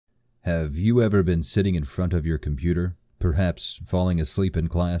Have you ever been sitting in front of your computer, perhaps falling asleep in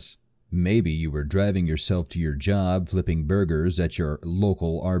class? Maybe you were driving yourself to your job flipping burgers at your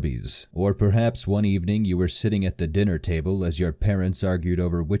local Arby's. Or perhaps one evening you were sitting at the dinner table as your parents argued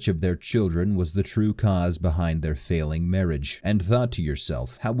over which of their children was the true cause behind their failing marriage, and thought to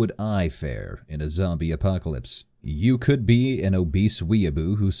yourself, how would I fare in a zombie apocalypse? You could be an obese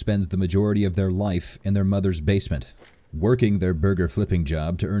weeaboo who spends the majority of their life in their mother's basement, working their burger flipping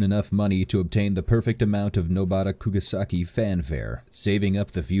job to earn enough money to obtain the perfect amount of Nobata Kugasaki fanfare, saving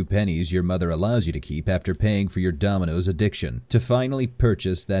up the few pennies your mother allows you to keep after paying for your Domino's addiction, to finally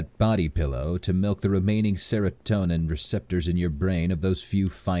purchase that body pillow to milk the remaining serotonin receptors in your brain of those few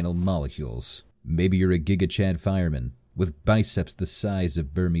final molecules. Maybe you're a Giga Chad fireman, with biceps the size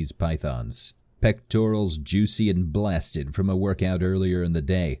of Burmese pythons, pectorals juicy and blasted from a workout earlier in the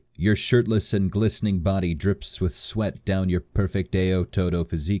day. Your shirtless and glistening body drips with sweat down your perfect Ao Todo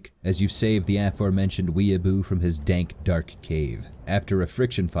physique as you save the aforementioned Weeaboo from his dank, dark cave, after a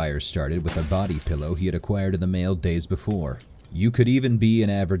friction fire started with a body pillow he had acquired in the mail days before. You could even be an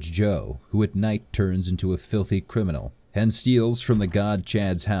average Joe, who at night turns into a filthy criminal, and steals from the god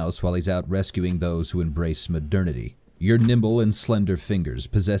Chad's house while he's out rescuing those who embrace modernity. Your nimble and slender fingers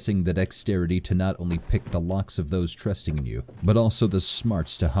possessing the dexterity to not only pick the locks of those trusting in you, but also the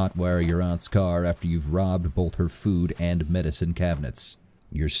smarts to hotwire your aunt's car after you've robbed both her food and medicine cabinets.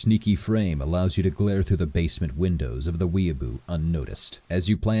 Your sneaky frame allows you to glare through the basement windows of the Weeaboo unnoticed, as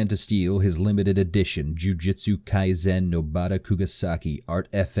you plan to steal his limited edition Jujutsu Kaisen Nobata Kugasaki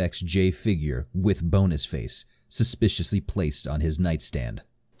Art FX J figure with bonus face, suspiciously placed on his nightstand.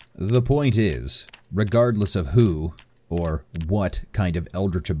 The point is, regardless of who or what kind of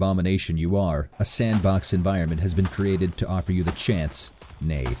eldritch abomination you are, a sandbox environment has been created to offer you the chance,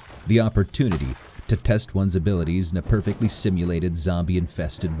 nay, the opportunity, to test one's abilities in a perfectly simulated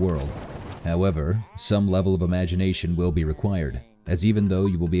zombie-infested world. However, some level of imagination will be required, as even though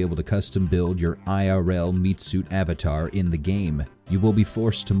you will be able to custom build your IRL meat suit avatar in the game, you will be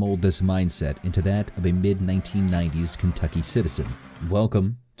forced to mold this mindset into that of a mid-1990s Kentucky citizen.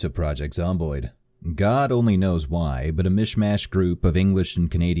 Welcome to Project Zomboid. God only knows why, but a mishmash group of English and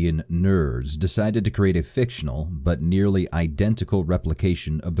Canadian nerds decided to create a fictional but nearly identical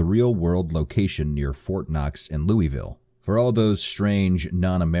replication of the real-world location near Fort Knox and Louisville. For all those strange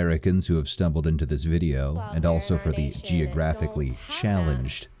non-Americans who have stumbled into this video, and also for the geographically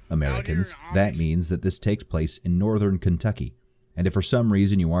challenged Americans, that means that this takes place in northern Kentucky. And if for some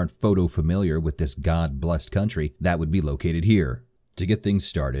reason you aren't photo-familiar with this God-blessed country, that would be located here. To get things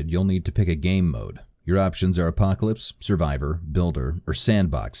started, you'll need to pick a game mode. Your options are Apocalypse, Survivor, Builder, or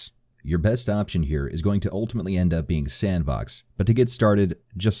Sandbox. Your best option here is going to ultimately end up being Sandbox, but to get started,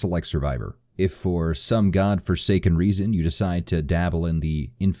 just select Survivor. If for some god-forsaken reason you decide to dabble in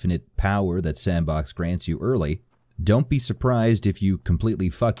the infinite power that Sandbox grants you early, don't be surprised if you completely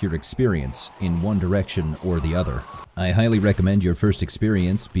fuck your experience in one direction or the other. I highly recommend your first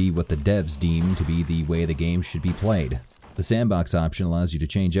experience be what the devs deem to be the way the game should be played. The Sandbox option allows you to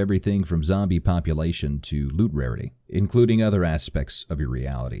change everything from zombie population to loot rarity, including other aspects of your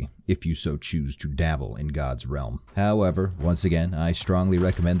reality, if you so choose to dabble in God's realm. However, once again, I strongly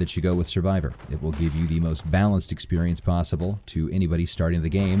recommend that you go with Survivor. It will give you the most balanced experience possible to anybody starting the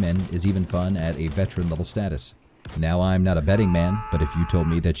game and is even fun at a veteran level status. Now, I'm not a betting man, but if you told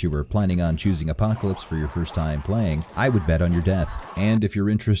me that you were planning on choosing Apocalypse for your first time playing, I would bet on your death. And if you're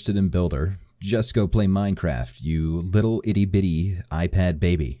interested in Builder, just go play Minecraft, you little itty-bitty iPad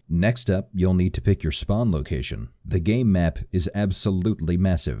baby. Next up, you'll need to pick your spawn location. The game map is absolutely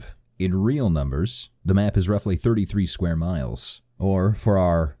massive. In real numbers, the map is roughly 33 square miles. Or, for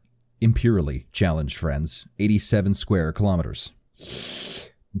our imperially challenged friends, 87 square kilometers.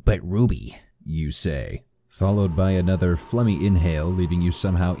 But Ruby, you say, followed by another phlegmy inhale, leaving you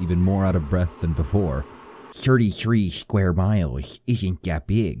somehow even more out of breath than before. 33 square miles isn't that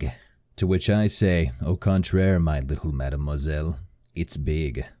big. To which I say, au contraire, my little mademoiselle, it's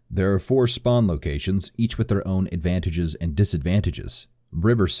big. There are 4 spawn locations, each with their own advantages and disadvantages.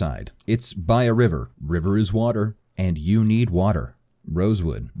 Riverside. It's by a river. River is water, and you need water.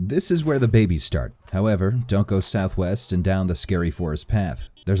 Rosewood. This is where the babies start. However, don't go southwest and down the scary forest path.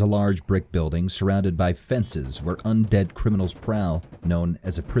 There's a large brick building surrounded by fences where undead criminals prowl, known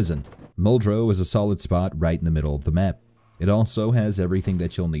as a prison. Muldrow is a solid spot right in the middle of the map. It also has everything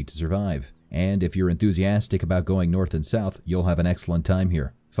that you'll need to survive, and if you're enthusiastic about going north and south, you'll have an excellent time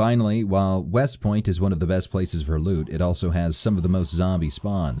here. Finally, while West Point is one of the best places for loot, it also has some of the most zombie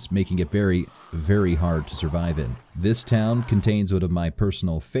spawns, making it very, very hard to survive in. This town contains one of my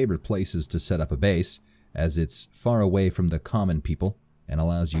personal favorite places to set up a base, as it's far away from the common people, and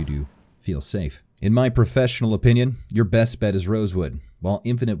allows you to feel safe. In my professional opinion, your best bet is rosewood. While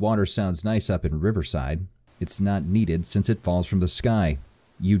infinite water sounds nice up in Riverside, it's not needed since it falls from the sky.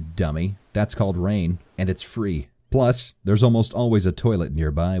 You dummy. That's called rain, and it's free. Plus, there's almost always a toilet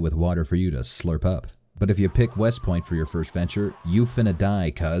nearby with water for you to slurp up. But if you pick West Point for your first venture, you finna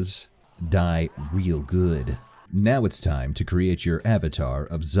die, cuz. Die real good. Now it's time to create your avatar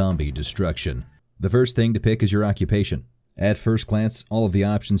of zombie destruction. The first thing to pick is your occupation. At first glance, all of the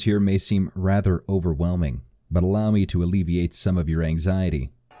options here may seem rather overwhelming, but allow me to alleviate some of your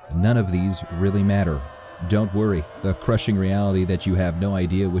anxiety. None of these really matter. Don't worry, the crushing reality that you have no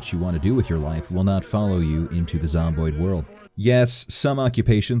idea what you want to do with your life will not follow you into the Zomboid world. Yes, some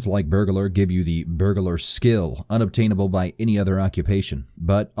occupations like burglar give you the burglar skill, unobtainable by any other occupation,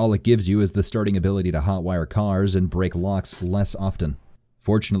 but all it gives you is the starting ability to hotwire cars and break locks less often.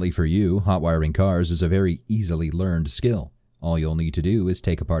 Fortunately for you, hotwiring cars is a very easily learned skill. All you'll need to do is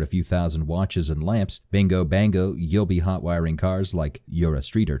take apart a few thousand watches and lamps, bingo bango, you'll be hotwiring cars like you're a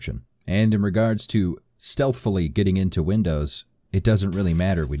street urchin. And in regards to stealthily getting into windows, it doesn't really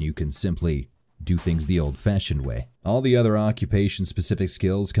matter when you can simply do things the old-fashioned way. All the other occupation-specific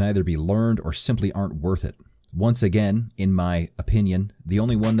skills can either be learned or simply aren't worth it. Once again, in my opinion, the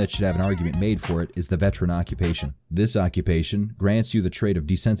only one that should have an argument made for it is the veteran occupation. This occupation grants you the trait of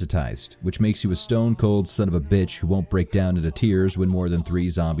desensitized, which makes you a stone-cold son of a bitch who won't break down into tears when more than 3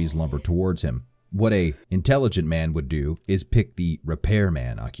 zombies lumber towards him. What a intelligent man would do is pick the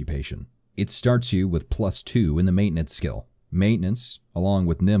repairman occupation. It starts you with +2 in the maintenance skill. Maintenance, along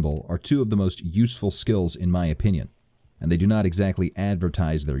with nimble, are 2 of the most useful skills in my opinion, and they do not exactly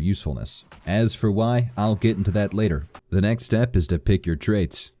advertise their usefulness. As for why, I'll get into that later. The next step is to pick your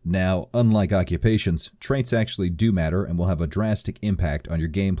traits. Now, unlike occupations, traits actually do matter and will have a drastic impact on your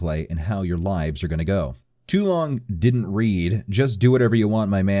gameplay and how your lives are going to go. Too long didn't read, just do whatever you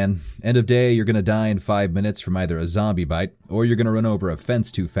want, my man. End of day, you're going to die in 5 minutes from either a zombie bite, or you're going to run over a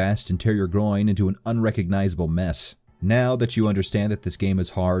fence too fast and tear your groin into an unrecognizable mess. Now that you understand that this game is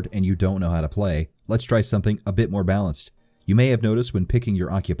hard and you don't know how to play, let's try something a bit more balanced. You may have noticed when picking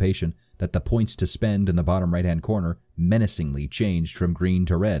your occupation that the points to spend in the bottom right-hand corner menacingly changed from green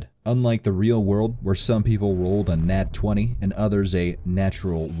to red. Unlike the real world, where some people rolled a nat 20 and others a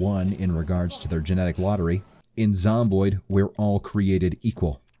natural 1 in regards to their genetic lottery, in Zomboid we're all created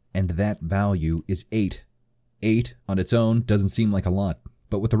equal, and that value is 8. 8 on its own doesn't seem like a lot,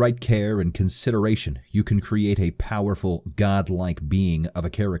 but with the right care and consideration, you can create a powerful, godlike being of a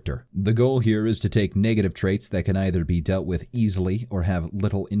character. The goal here is to take negative traits that can either be dealt with easily or have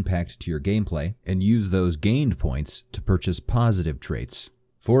little impact to your gameplay, and use those gained points to purchase positive traits.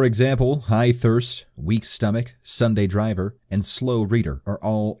 For example, high thirst, weak stomach, Sunday driver, and slow reader are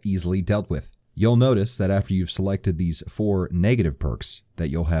all easily dealt with. You'll notice that after you've selected these 4 negative perks, that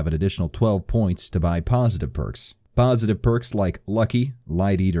you'll have an additional 12 points to buy positive perks. Positive perks like Lucky,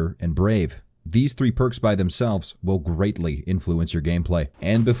 Light Eater, and Brave. These 3 perks by themselves will greatly influence your gameplay.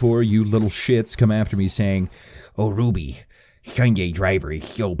 And before you little shits come after me saying, "Oh Ruby, Sunday driver is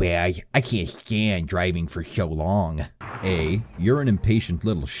so bad, I can't stand driving for so long." A, you're an impatient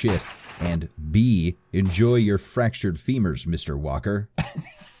little shit, and B, enjoy your fractured femurs, Mr. Walker.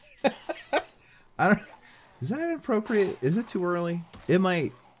 Is that inappropriate? Is it too early? It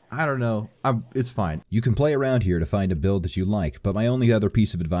might... I don't know. It's fine. You can play around here to find a build that you like, but my only other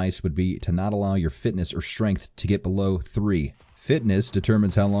piece of advice would be to not allow your fitness or strength to get below 3. Fitness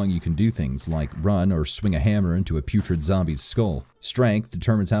determines how long you can do things like run or swing a hammer into a putrid zombie's skull. Strength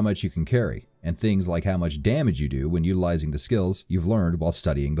determines how much you can carry, and things like how much damage you do when utilizing the skills you've learned while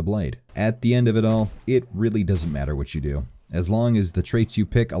studying the blade. At the end of it all, it really doesn't matter what you do. As long as the traits you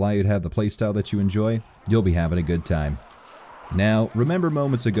pick allow you to have the playstyle that you enjoy, you'll be having a good time. Now, remember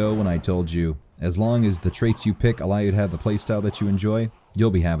moments ago when I told you, as long as the traits you pick allow you to have the playstyle that you enjoy,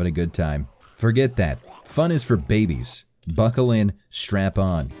 you'll be having a good time. Forget that. Fun is for babies. Buckle in, strap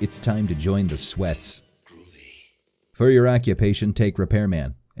on. It's time to join the sweats. For your occupation, take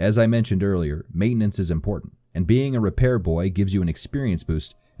repairman. As I mentioned earlier, maintenance is important, and being a repair boy gives you an experience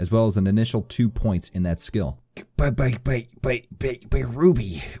boost as well as an initial 2 points in that skill. But Ruby,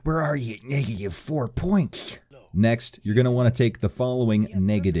 where are you at -4 points? Next, you're going to want to take the following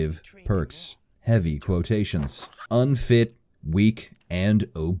negative perks. Heavy quotations. Unfit, weak, and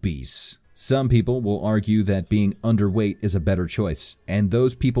obese. Some people will argue that being underweight is a better choice, and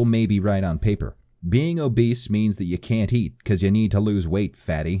those people may be right on paper. Being obese means that you can't eat because you need to lose weight,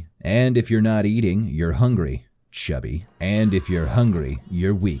 fatty. And if you're not eating, you're hungry, chubby. And if you're hungry,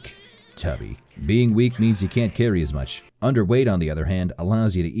 you're weak, tubby. Being weak means you can't carry as much. Underweight, on the other hand,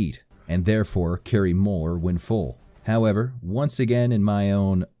 allows you to eat, and therefore carry more when full. However, once again in my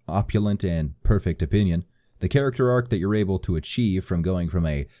own opulent and perfect opinion, the character arc that you're able to achieve from going from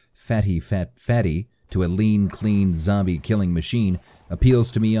a fatty to a lean, clean zombie killing machine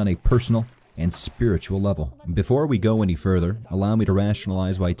appeals to me on a personal and spiritual level. Before we go any further, allow me to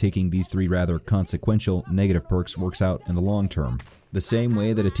rationalize why taking these 3 rather consequential negative perks works out in the long term. The same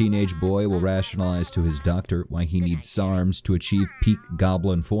way that a teenage boy will rationalize to his doctor why he needs SARMs to achieve peak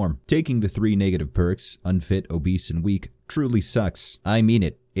goblin form. Taking the 3 negative perks, unfit, obese, and weak, truly sucks. I mean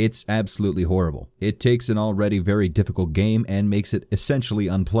it. It's absolutely horrible. It takes an already very difficult game and makes it essentially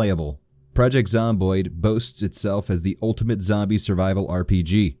unplayable. Project Zomboid boasts itself as the ultimate zombie survival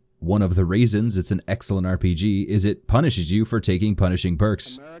RPG. One of the reasons it's an excellent RPG is it punishes you for taking punishing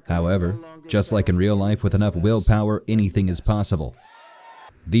perks. However, just like in real life, with enough willpower, anything is possible.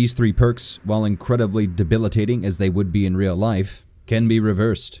 These 3 perks, while incredibly debilitating as they would be in real life, can be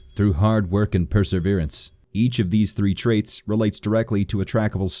reversed through hard work and perseverance. Each of these 3 traits relates directly to a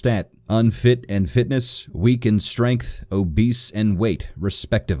trackable stat: unfit and fitness, weak and strength, obese and weight,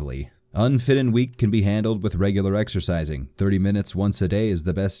 respectively. Unfit and weak can be handled with regular exercising. 30 minutes once a day is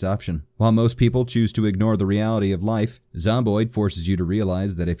the best option. While most people choose to ignore the reality of life, Zomboid forces you to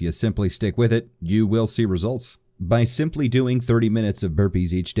realize that if you simply stick with it, you will see results. By simply doing 30 minutes of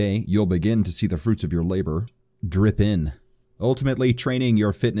burpees each day, you'll begin to see the fruits of your labor drip in. Ultimately, training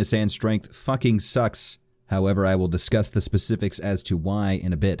your fitness and strength fucking sucks. However, I will discuss the specifics as to why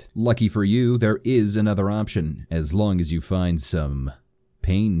in a bit. Lucky for you, there is another option, as long as you find some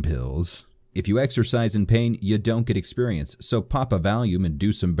pain pills. If you exercise in pain, you don't get experience, so pop a Valium and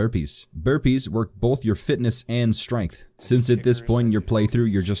do some burpees. Burpees work both your fitness and strength. Since at this point in your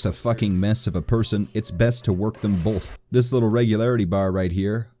playthrough you're just a fucking mess of a person, it's best to work them both. This little regularity bar right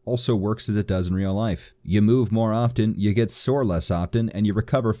here also works as it does in real life. You move more often, you get sore less often, and you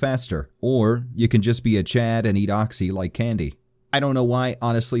recover faster. Or you can just be a Chad and eat Oxy like candy. I don't know why,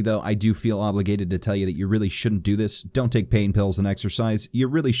 honestly though, I do feel obligated to tell you that you really shouldn't do this. Don't take pain pills and exercise. You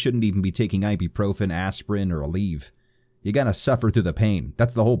really shouldn't even be taking ibuprofen, aspirin, or Aleve. You gotta suffer through the pain.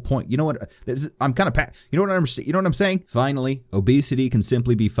 That's the whole point. You know what? I'm kind of you know what I'm saying? Finally, obesity can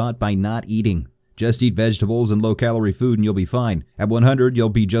simply be fought by not eating. Just eat vegetables and low-calorie food and you'll be fine. At 100, you'll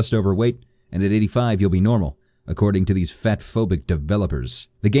be just overweight, and at 85, you'll be normal, according to these fat-phobic developers.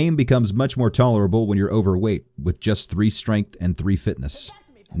 The game becomes much more tolerable when you're overweight, with just 3 strength and 3 fitness.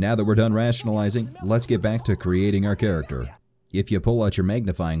 Now that we're done rationalizing, let's get back to creating our character. If you pull out your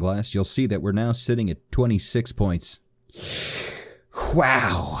magnifying glass, you'll see that we're now sitting at 26 points.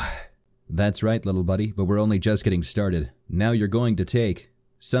 Wow. That's right, little buddy, but we're only just getting started. Now you're going to take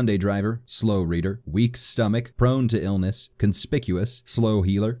Sunday driver, slow reader, weak stomach, prone to illness, conspicuous, slow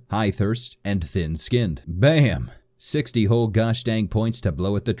healer, high thirst, and thin-skinned. Bam! 60 whole gosh dang points to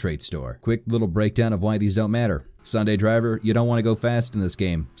blow at the trait store. Quick little breakdown of why these don't matter. Sunday driver, you don't want to go fast in this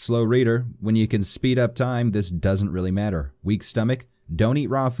game. Slow reader, when you can speed up time, this doesn't really matter. Weak stomach, don't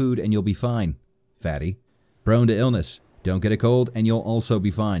eat raw food and you'll be fine. Fatty. Prone to illness, don't get a cold and you'll also be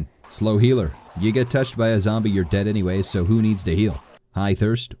fine. Slow healer, you get touched by a zombie, you're dead anyway, so who needs to heal? High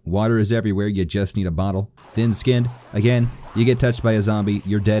thirst, water is everywhere, you just need a bottle. Thin-skinned, again, you get touched by a zombie,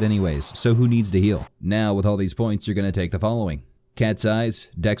 you're dead anyways, so who needs to heal? Now, with all these points, you're going to take the following. Cat's eyes,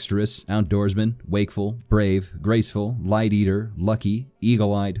 dexterous, outdoorsman, wakeful, brave, graceful, light eater, lucky,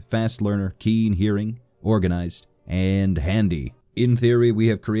 eagle-eyed, fast learner, keen hearing, organized, and handy. In theory, we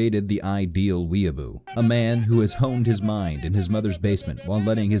have created the ideal Weeaboo, a man who has honed his mind in his mother's basement while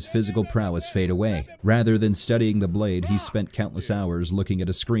letting his physical prowess fade away. Rather than studying the blade, he spent countless hours looking at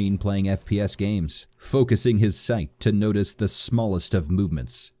a screen playing FPS games, focusing his sight to notice the smallest of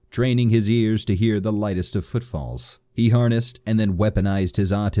movements, training his ears to hear the lightest of footfalls. He harnessed and then weaponized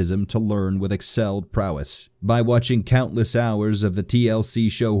his autism to learn with excelled prowess. By watching countless hours of the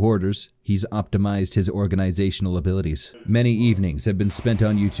TLC show Hoarders, he's optimized his organizational abilities. Many evenings have been spent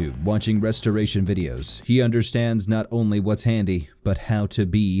on YouTube watching restoration videos. He understands not only what's handy, but how to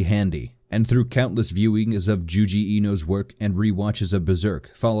be handy. And through countless viewings of Juji Ino's work and rewatches of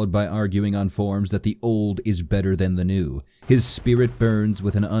Berserk, followed by arguing on forums that the old is better than the new, his spirit burns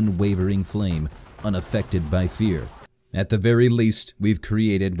with an unwavering flame, unaffected by fear. At the very least, we've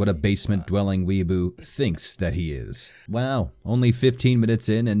created what a basement-dwelling weeaboo thinks that he is. Wow, only 15 minutes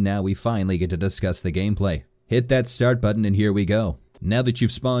in and now we finally get to discuss the gameplay. Hit that start button and here we go. Now that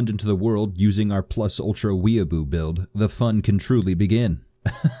you've spawned into the world using our Plus Ultra Weeaboo build, the fun can truly begin.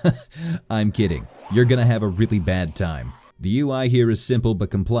 I'm kidding. You're gonna have a really bad time. The UI here is simple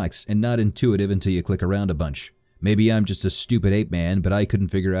but complex and not intuitive until you click around a bunch. Maybe I'm just a stupid ape man, but I couldn't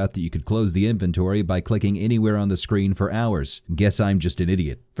figure out that you could close the inventory by clicking anywhere on the screen for hours. Guess I'm just an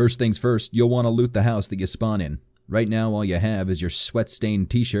idiot. First things first, you'll want to loot the house that you spawn in. Right now, all you have is your sweat-stained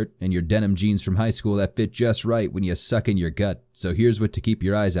t-shirt and your denim jeans from high school that fit just right when you suck in your gut. So here's what to keep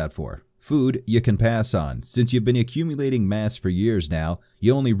your eyes out for. Food you can pass on. Since you've been accumulating mass for years now,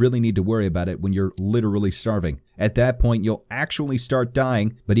 you only really need to worry about it when you're literally starving. At that point, you'll actually start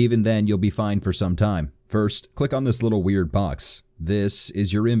dying, but even then, you'll be fine for some time. First, click on this little weird box. This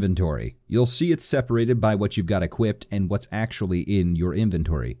is your inventory. You'll see it's separated by what you've got equipped and what's actually in your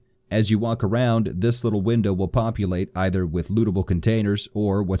inventory. As you walk around, this little window will populate either with lootable containers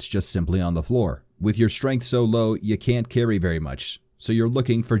or what's just simply on the floor. With your strength so low, you can't carry very much, so you're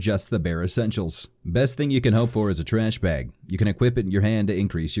looking for just the bare essentials. Best thing you can hope for is a trash bag. You can equip it in your hand to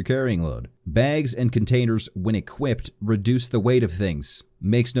increase your carrying load. Bags and containers, when equipped, reduce the weight of things.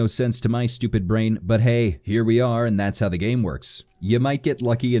 Makes no sense to my stupid brain, but hey, here we are, and that's how the game works. You might get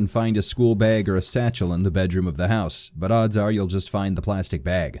lucky and find a school bag or a satchel in the bedroom of the house, but odds are you'll just find the plastic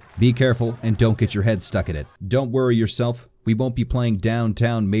bag. Be careful and don't get your head stuck in it. Don't worry yourself. We won't be playing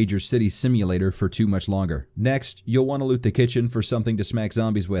Downtown Major City Simulator for too much longer. Next, you'll want to loot the kitchen for something to smack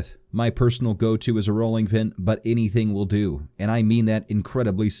zombies with. My personal go-to is a rolling pin, but anything will do, and I mean that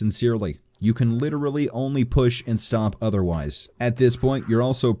incredibly sincerely. You can literally only push and stop otherwise. At this point, you're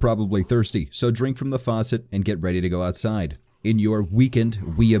also probably thirsty, so drink from the faucet and get ready to go outside. In your weakened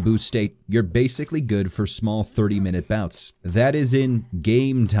Weeaboo state, you're basically good for small 30-minute bouts. That is in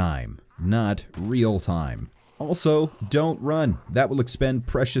game time, not real time. Also, don't run. That will expend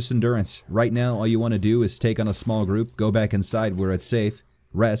precious endurance. Right now, all you want to do is take on a small group, go back inside where it's safe,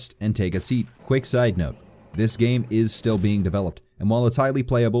 rest, and take a seat. Quick side note, this game is still being developed, and while it's highly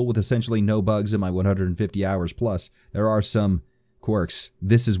playable with essentially no bugs in my 150 hours plus, there are some quirks.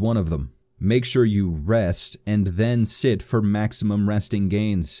 This is one of them. Make sure you rest and then sit for maximum resting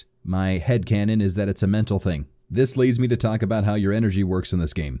gains. My headcanon is that it's a mental thing. This leads me to talk about how your energy works in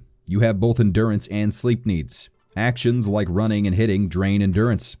this game. You have both endurance and sleep needs. Actions like running and hitting drain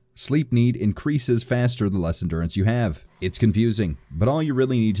endurance. Sleep need increases faster the less endurance you have. It's confusing, but all you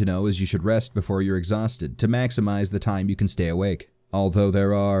really need to know is you should rest before you're exhausted to maximize the time you can stay awake. Although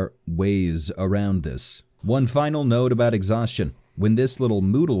there are ways around this. One final note about exhaustion. When this little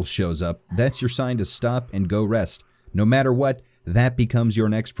moodle shows up, that's your sign to stop and go rest. No matter what, that becomes your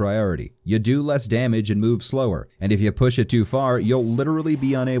next priority. You do less damage and move slower, and if you push it too far, you'll literally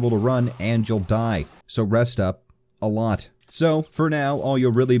be unable to run and you'll die. So rest up a lot. So, for now, all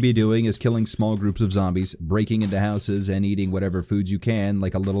you'll really be doing is killing small groups of zombies, breaking into houses, and eating whatever foods you can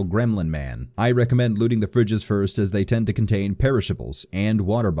like a little gremlin man. I recommend looting the fridges first as they tend to contain perishables and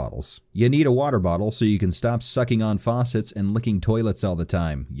water bottles. You need a water bottle so you can stop sucking on faucets and licking toilets all the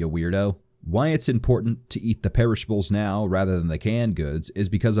time, you weirdo. Why it's important to eat the perishables now rather than the canned goods is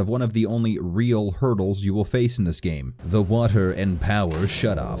because of one of the only real hurdles you will face in this game, the water and power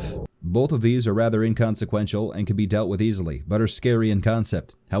shutoff. Both of these are rather inconsequential and can be dealt with easily, but are scary in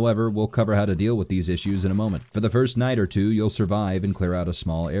concept. However, we'll cover how to deal with these issues in a moment. For the first night or two, you'll survive and clear out a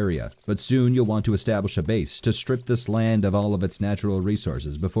small area, but soon you'll want to establish a base to strip this land of all of its natural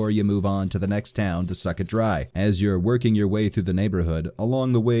resources before you move on to the next town to suck it dry. As you're working your way through the neighborhood,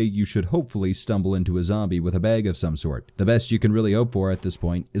 along the way you should hopefully stumble into a zombie with a bag of some sort. The best you can really hope for at this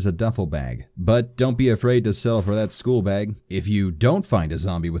point is a duffel bag. But don't be afraid to settle for that school bag. If you don't find a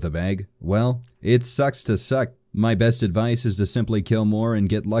zombie with a bag, well, it sucks to suck. My best advice is to simply kill more and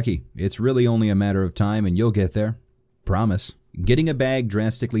get lucky. It's really only a matter of time and you'll get there. Promise. Getting a bag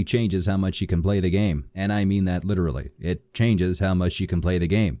drastically changes how much you can play the game, and I mean that literally. It changes how much you can play the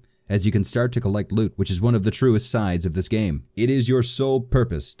game, as you can start to collect loot, which is one of the truest sides of this game. It is your sole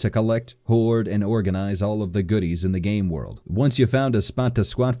purpose to collect, hoard, and organize all of the goodies in the game world. Once you've found a spot to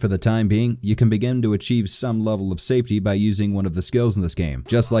squat for the time being, you can begin to achieve some level of safety by using one of the skills in this game.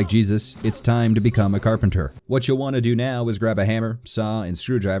 Just like Jesus, it's time to become a carpenter. What you'll want to do now is grab a hammer, saw, and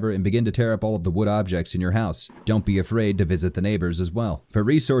screwdriver and begin to tear up all of the wood objects in your house. Don't be afraid to visit the neighbors as well. For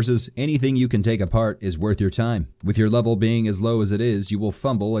resources, anything you can take apart is worth your time. With your level being as low as it is, you will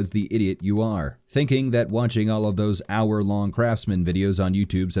fumble as the idiot you are, thinking that watching all of those hour-long craftsman videos on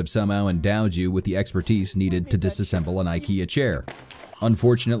YouTube have somehow endowed you with the expertise needed to disassemble an IKEA chair.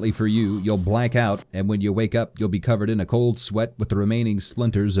 Unfortunately for you, you'll black out, and when you wake up, you'll be covered in a cold sweat with the remaining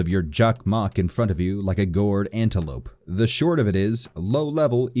splinters of your jock mock in front of you like a gored antelope. The short of it is, low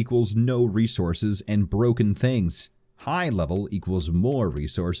level equals no resources and broken things. High level equals more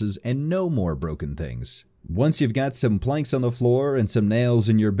resources and no more broken things. Once you've got some planks on the floor and some nails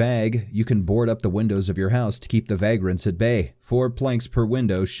in your bag, you can board up the windows of your house to keep the vagrants at bay. 4 planks per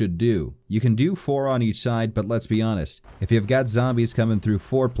window should do. You can do 4 on each side, but let's be honest, if you've got zombies coming through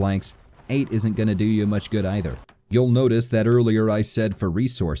 4 planks, 8 isn't going to do you much good either. You'll notice that earlier I said for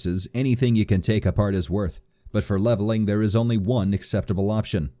resources, anything you can take apart is worth. But for leveling, there is only one acceptable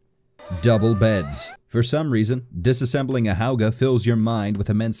option. Double beds. For some reason, disassembling a hauga fills your mind with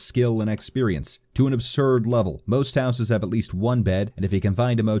immense skill and experience, to an absurd level. Most houses have at least one bed, and if you can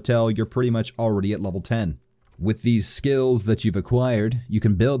find a motel, you're pretty much already at level 10. With these skills that you've acquired, you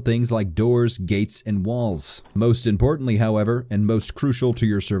can build things like doors, gates, and walls. Most importantly, however, and most crucial to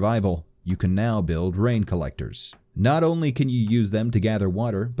your survival, you can now build rain collectors. Not only can you use them to gather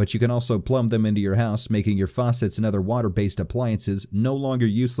water, but you can also plumb them into your house, making your faucets and other water-based appliances no longer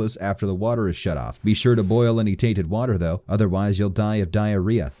useless after the water is shut off. Be sure to boil any tainted water though, otherwise you'll die of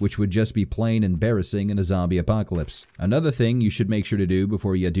diarrhea, which would just be plain embarrassing in a zombie apocalypse. Another thing you should make sure to do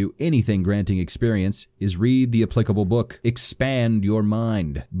before you do anything granting experience is read the applicable book. Expand your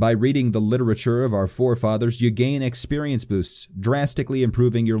mind. By reading the literature of our forefathers, you gain experience boosts, drastically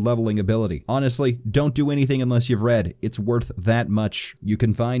improving your leveling ability. Honestly, don't do anything unless you've read. It's worth that much. You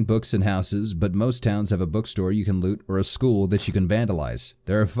can find books in houses, but most towns have a bookstore you can loot or a school that you can vandalize.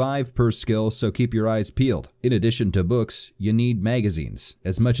 There are 5 per skill, so keep your eyes peeled. In addition to books, you need magazines.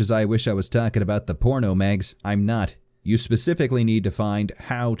 As much as I wish I was talking about the porno mags, I'm not. You specifically need to find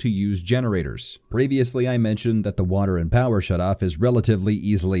how to use generators. Previously, I mentioned that the water and power shutoff is relatively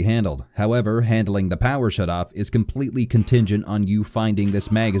easily handled. However, handling the power shutoff is completely contingent on you finding this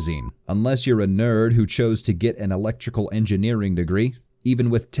magazine. Unless you're a nerd who chose to get an electrical engineering degree,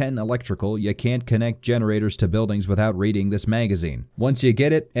 even with 10 electrical, you can't connect generators to buildings without reading this magazine. Once you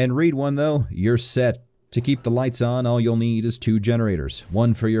get it and read one though, you're set. To keep the lights on, all you'll need is 2 generators,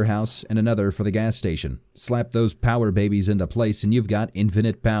 one for your house and another for the gas station. Slap those power babies into place and you've got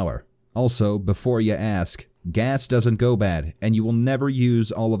infinite power. Also, before you ask, gas doesn't go bad, and you will never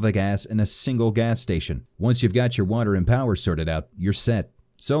use all of the gas in a single gas station. Once you've got your water and power sorted out, you're set.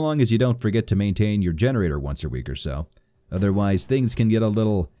 So long as you don't forget to maintain your generator once a week or so. Otherwise, things can get a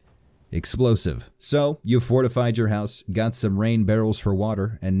little explosive. So, you've fortified your house, got some rain barrels for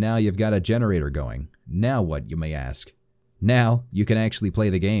water, and now you've got a generator going. Now what, you may ask? Now, you can actually play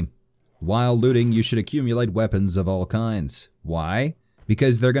the game. While looting, you should accumulate weapons of all kinds. Why?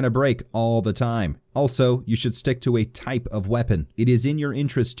 Because they're gonna break all the time. Also, you should stick to a type of weapon. It is in your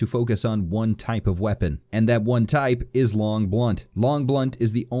interest to focus on one type of weapon, and that one type is long blunt. Long blunt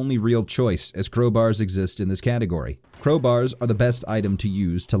is the only real choice, as crowbars exist in this category. Crowbars are the best item to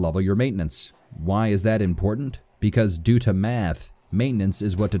use to level your maintenance. Why is that important? Because due to math, maintenance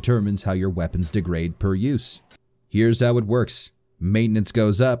is what determines how your weapons degrade per use. Here's how it works. Maintenance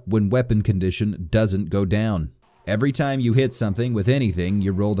goes up when weapon condition doesn't go down. Every time you hit something with anything,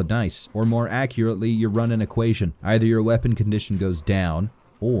 you roll the dice, or more accurately, you run an equation. Either your weapon condition goes down,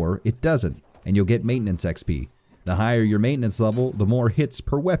 or it doesn't, and you'll get maintenance XP. The higher your maintenance level, the more hits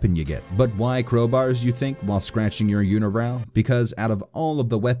per weapon you get. But why crowbars, you think, while scratching your unibrow? Because out of all of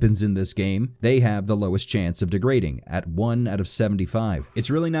the weapons in this game, they have the lowest chance of degrading, at 1 out of 75. It's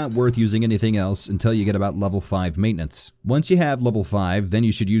really not worth using anything else until you get about level 5 maintenance. Once you have level 5, then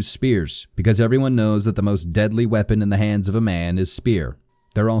you should use spears, because everyone knows that the most deadly weapon in the hands of a man is spear.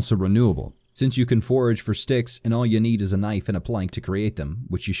 They're also renewable, since you can forage for sticks and all you need is a knife and a plank to create them,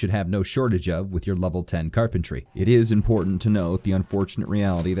 which you should have no shortage of with your level 10 carpentry. It is important to note the unfortunate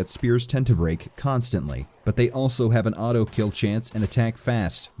reality that spears tend to break constantly, but they also have an auto kill chance and attack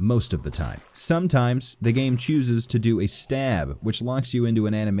fast most of the time. Sometimes the game chooses to do a stab, which locks you into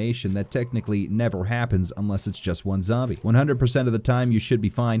an animation that technically never happens unless it's just one zombie. 100% of the time you should be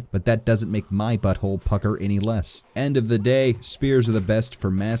fine, but that doesn't make my butthole pucker any less. End of the day, spears are the best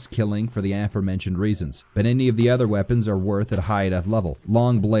for mass killing for the aforementioned reasons, but any of the other weapons are worth at a high enough level.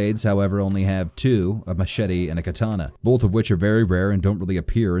 Long blades, however, only have 2, a machete and a katana, both of which are very rare and don't really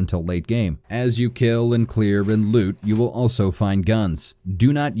appear until late game. As you kill and clear and loot, you will also find guns.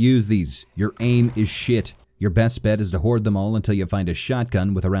 Do not use these. Your aim is shit. Your best bet is to hoard them all until you find a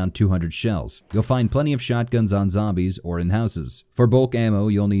shotgun with around 200 shells. You'll find plenty of shotguns on zombies or in houses. For bulk ammo,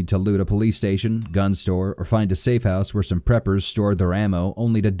 you'll need to loot a police station, gun store, or find a safe house where some preppers stored their ammo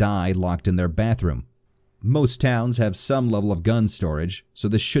only to die locked in their bathroom. Most towns have some level of gun storage, so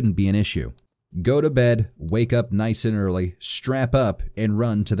this shouldn't be an issue. Go to bed, wake up nice and early, strap up, and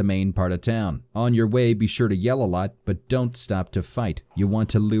run to the main part of town. On your way, be sure to yell a lot, but don't stop to fight. You want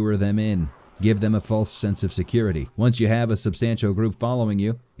to lure them in. Give them a false sense of security. Once you have a substantial group following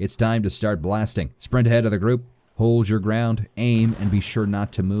you, it's time to start blasting. Sprint ahead of the group, hold your ground, aim, and be sure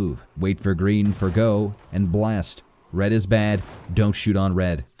not to move. Wait for green for go, and blast. Red is bad, don't shoot on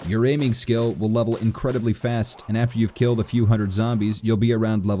red. Your aiming skill will level incredibly fast, and after you've killed a few hundred zombies, you'll be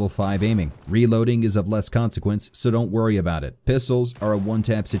around level 5 aiming. Reloading is of less consequence, so don't worry about it. Pistols are a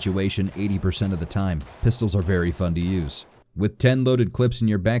one-tap situation 80% of the time. Pistols are very fun to use. With 10 loaded clips in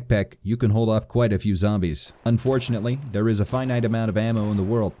your backpack, you can hold off quite a few zombies. Unfortunately, there is a finite amount of ammo in the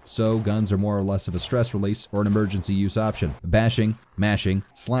world, so guns are more or less of a stress release or an emergency use option. Bashing, mashing,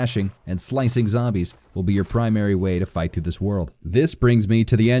 slashing, and slicing zombies will be your primary way to fight through this world. This brings me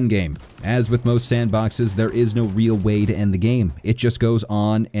to the end game. As with most sandboxes, there is no real way to end the game. It just goes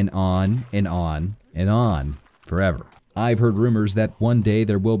on and on and on and on forever. I've heard rumors that one day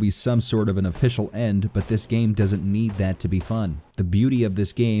there will be some sort of an official end, but this game doesn't need that to be fun. The beauty of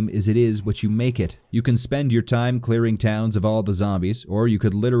this game is it is what you make it. You can spend your time clearing towns of all the zombies, or you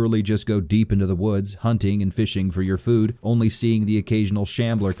could literally just go deep into the woods, hunting and fishing for your food, only seeing the occasional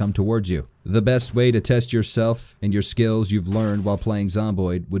shambler come towards you. The best way to test yourself and your skills you've learned while playing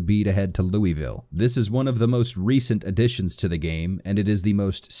Zomboid would be to head to Louisville. This is one of the most recent additions to the game, and it is the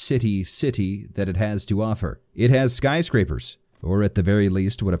most city that it has to offer. It has skyscrapers, or at the very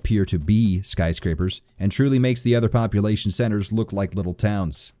least what appear to be skyscrapers, and truly makes the other population centers look like little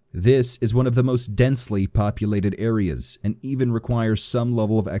towns. This is one of the most densely populated areas, and even requires some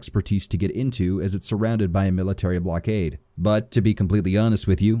level of expertise to get into as it's surrounded by a military blockade. But to be completely honest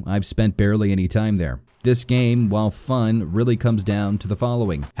with you, I've spent barely any time there. This game, while fun, really comes down to the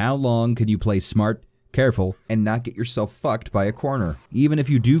following. How long can you play smart, careful, and not get yourself fucked by a corner? Even if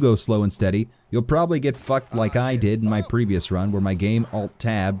you do go slow and steady, you'll probably get fucked like I did in my previous run where my game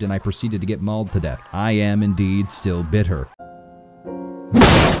alt-tabbed and I proceeded to get mauled to death. I am indeed still bitter.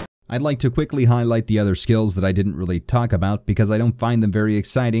 I'd like to quickly highlight the other skills that I didn't really talk about because I don't find them very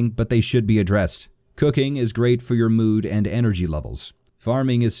exciting, but they should be addressed. Cooking is great for your mood and energy levels.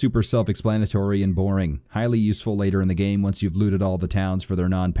 Farming is super self-explanatory and boring, highly useful later in the game once you've looted all the towns for their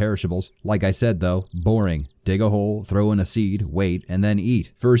non-perishables. Like I said though, boring. Dig a hole, throw in a seed, wait, and then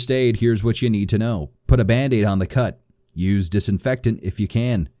eat. First aid, here's what you need to know. Put a band-aid on the cut. Use disinfectant if you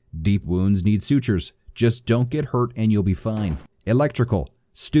can. Deep wounds need sutures. Just don't get hurt and you'll be fine. Electrical.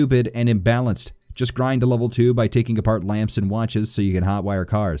 Stupid and imbalanced. Just grind to level 2 by taking apart lamps and watches so you can hotwire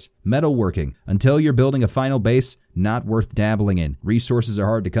cars. Metalworking. Until you're building a final base, not worth dabbling in. Resources are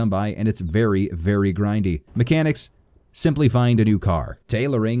hard to come by and it's very, very grindy. Mechanics. Simply find a new car.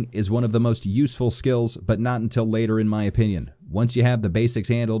 Tailoring is one of the most useful skills, but not until later in my opinion. Once you have the basics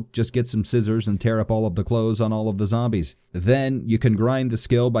handled, just get some scissors and tear up all of the clothes on all of the zombies. Then, you can grind the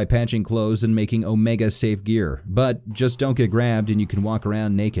skill by patching clothes and making Omega safe gear, but just don't get grabbed and you can walk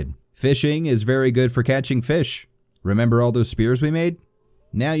around naked. Fishing is very good for catching fish. Remember all those spears we made?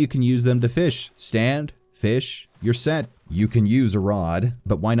 Now you can use them to fish. Stand, fish, you're set. You can use a rod,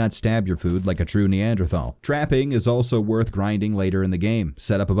 but why not stab your food like a true Neanderthal? Trapping is also worth grinding later in the game.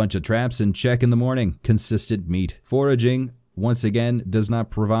 Set up a bunch of traps and check in the morning. Consistent meat. Foraging, once again, does not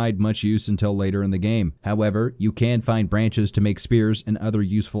provide much use until later in the game. However, you can find branches to make spears and other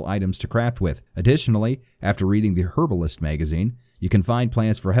useful items to craft with. Additionally, after reading the Herbalist magazine, you can find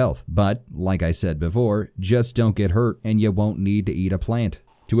plants for health, but, like I said before, just don't get hurt and you won't need to eat a plant.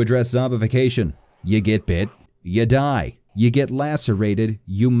 To address zombification, you get bit, you die. You get lacerated,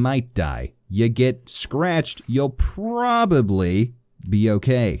 you might die. You get scratched, you'll probably be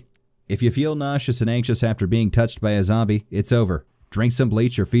okay. If you feel nauseous and anxious after being touched by a zombie, it's over. Drink some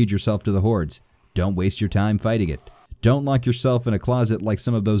bleach or feed yourself to the hordes. Don't waste your time fighting it. Don't lock yourself in a closet like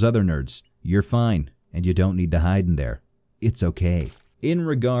some of those other nerds. You're fine, and you don't need to hide in there. It's okay. In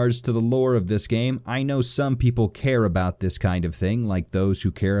regards to the lore of this game, I know some people care about this kind of thing, like those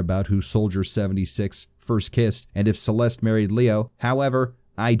who care about who Soldier 76 first kissed and if Celeste married Leo. However,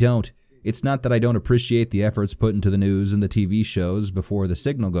 I don't. It's not that I don't appreciate the efforts put into the news and the TV shows before the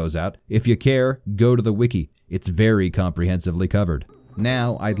signal goes out. If you care, go to the wiki. It's very comprehensively covered.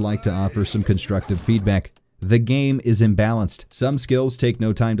 Now, I'd like to offer some constructive feedback. The game is imbalanced. Some skills take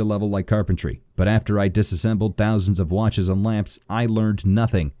no time to level like carpentry, but after I disassembled thousands of watches and lamps, I learned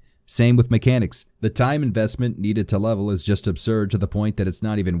nothing. Same with mechanics. The time investment needed to level is just absurd to the point that it's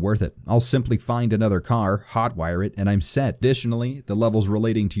not even worth it. I'll simply find another car, hotwire it, and I'm set. Additionally, the levels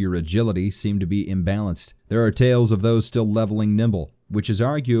relating to your agility seem to be imbalanced. There are tales of those still leveling nimble, which is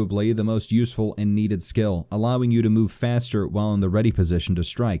arguably the most useful and needed skill, allowing you to move faster while in the ready position to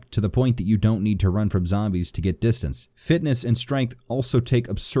strike, to the point that you don't need to run from zombies to get distance. Fitness and strength also take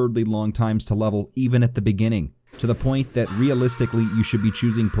absurdly long times to level, even at the beginning, to the point that realistically you should be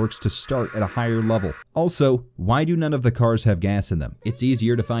choosing perks to start at a higher level. Also, why do none of the cars have gas in them? It's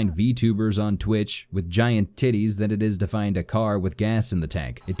easier to find VTubers on Twitch with giant titties than it is to find a car with gas in the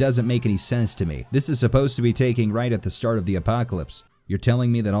tank. It doesn't make any sense to me. This is supposed to be taking right at the start of the apocalypse. You're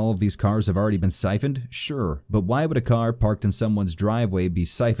telling me that all of these cars have already been siphoned? Sure, but why would a car parked in someone's driveway be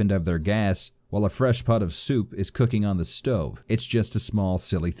siphoned of their gas while a fresh pot of soup is cooking on the stove. It's just a small,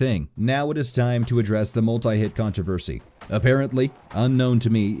 silly thing. Now it is time to address the multi-hit controversy. Apparently, unknown to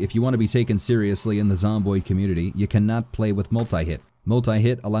me, if you want to be taken seriously in the Zomboid community, you cannot play with multi-hit.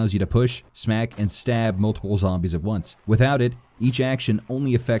 Multi-hit allows you to push, smack, and stab multiple zombies at once. Without it, each action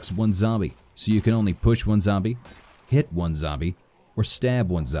only affects one zombie, so you can only push one zombie, hit one zombie, or stab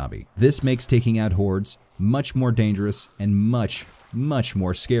one zombie. This makes taking out hordes much more dangerous and much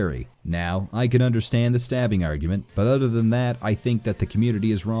more scary. Now, I can understand the stabbing argument, but other than that, I think that the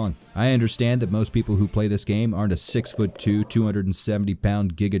community is wrong. I understand that most people who play this game aren't a 6'2",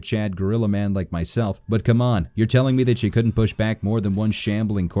 270-pound Giga Chad gorilla man like myself, but come on, you're telling me that you couldn't push back more than one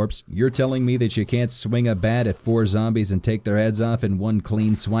shambling corpse? You're telling me that you can't swing a bat at 4 zombies and take their heads off in one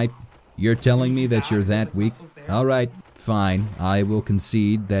clean swipe? You're telling me that you're that weak? Alright, fine, I will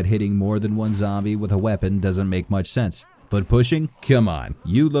concede that hitting more than one zombie with a weapon doesn't make much sense. But pushing? Come on.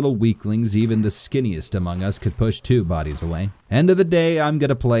 You little weaklings, even the skinniest among us could push 2 bodies away. End of the day, I'm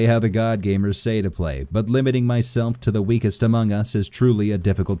gonna play how the god gamers say to play, but limiting myself to the weakest among us is truly a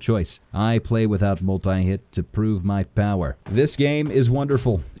difficult choice. I play without multi-hit to prove my power. This game is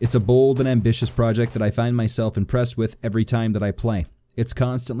wonderful. It's a bold and ambitious project that I find myself impressed with every time that I play. It's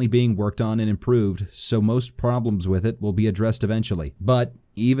constantly being worked on and improved, so most problems with it will be addressed eventually. But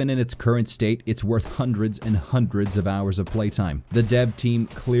even in its current state, it's worth hundreds and hundreds of hours of playtime. The dev team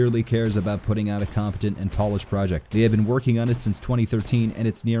clearly cares about putting out a competent and polished project. They have been working on it since 2013, and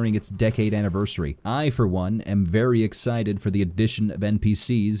it's nearing its decade anniversary. I, for one, am very excited for the addition of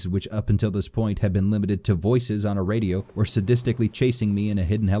NPCs, which up until this point have been limited to voices on a radio or sadistically chasing me in a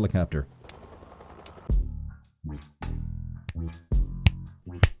hidden helicopter.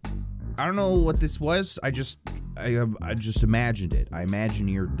 I don't know what this was. I just imagined it. I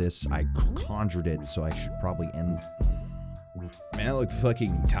imagineered this. I conjured it, so I should probably end. Man, I look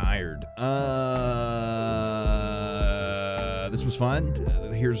fucking tired. This was fun.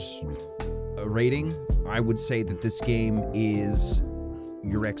 Here's a rating. I would say that this game is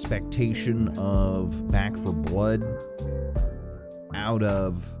your expectation of Back 4 Blood out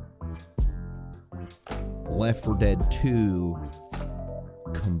of Left 4 Dead 2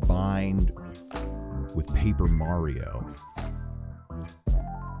 combined with Paper Mario.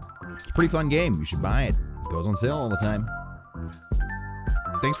 It's a pretty fun game. You should buy it. It goes on sale all the time.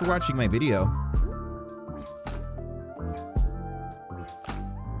 Thanks for watching my video.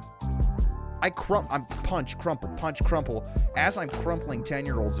 I'm punch, crumple. As I'm crumpling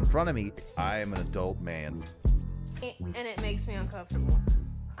 10-year-olds in front of me, I am an adult man. And it makes me uncomfortable.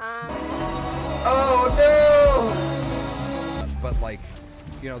 Oh no! But like,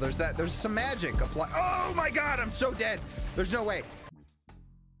 you know, there's some magic apply. Oh my god, I'm so dead. There's no way.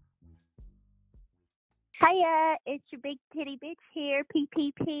 Hiya, it's your big titty bitch here,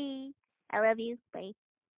 PPP. I love you. Bye.